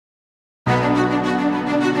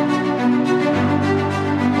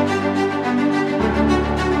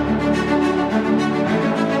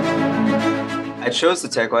chose the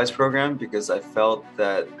TechWise program because I felt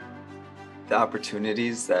that the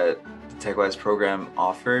opportunities that the TechWise program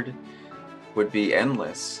offered would be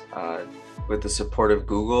endless. With the support of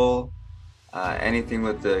Google, anything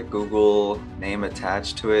with the Google name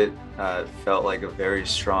attached to it felt like a very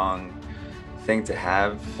strong thing to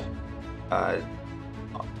have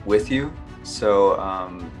with you. So,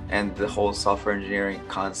 and the whole software engineering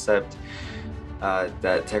concept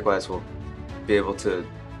that TechWise will be able to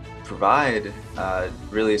provide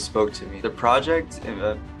really spoke to me. The project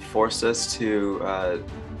forced us to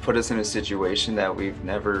put us in a situation that we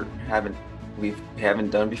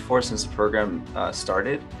haven't done before since the program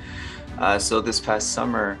started. So this past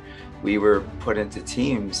summer, we were put into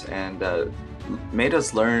teams and made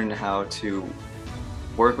us learn how to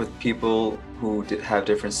work with people who have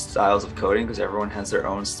different styles of coding, because everyone has their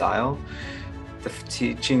own style. The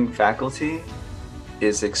teaching faculty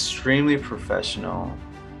is extremely professional,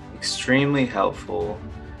 extremely helpful,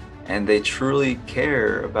 and they truly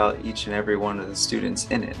care about each and every one of the students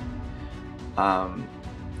in it.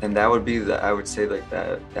 And that would be I would say like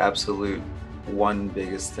the absolute one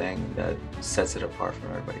biggest thing that sets it apart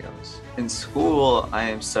from everybody else. In school, I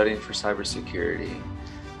am studying for cybersecurity,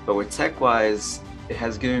 but with TechWise, it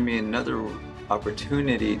has given me another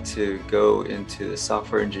opportunity to go into the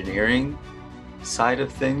software engineering side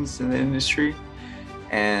of things in the industry.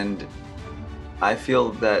 And I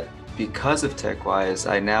feel that because of TechWise,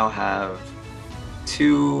 I now have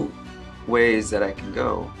two ways that I can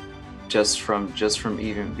go just from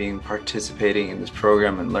even participating in this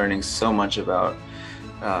program and learning so much about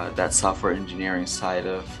that software engineering side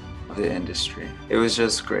of the industry. It was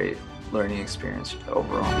just great learning experience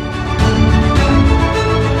overall.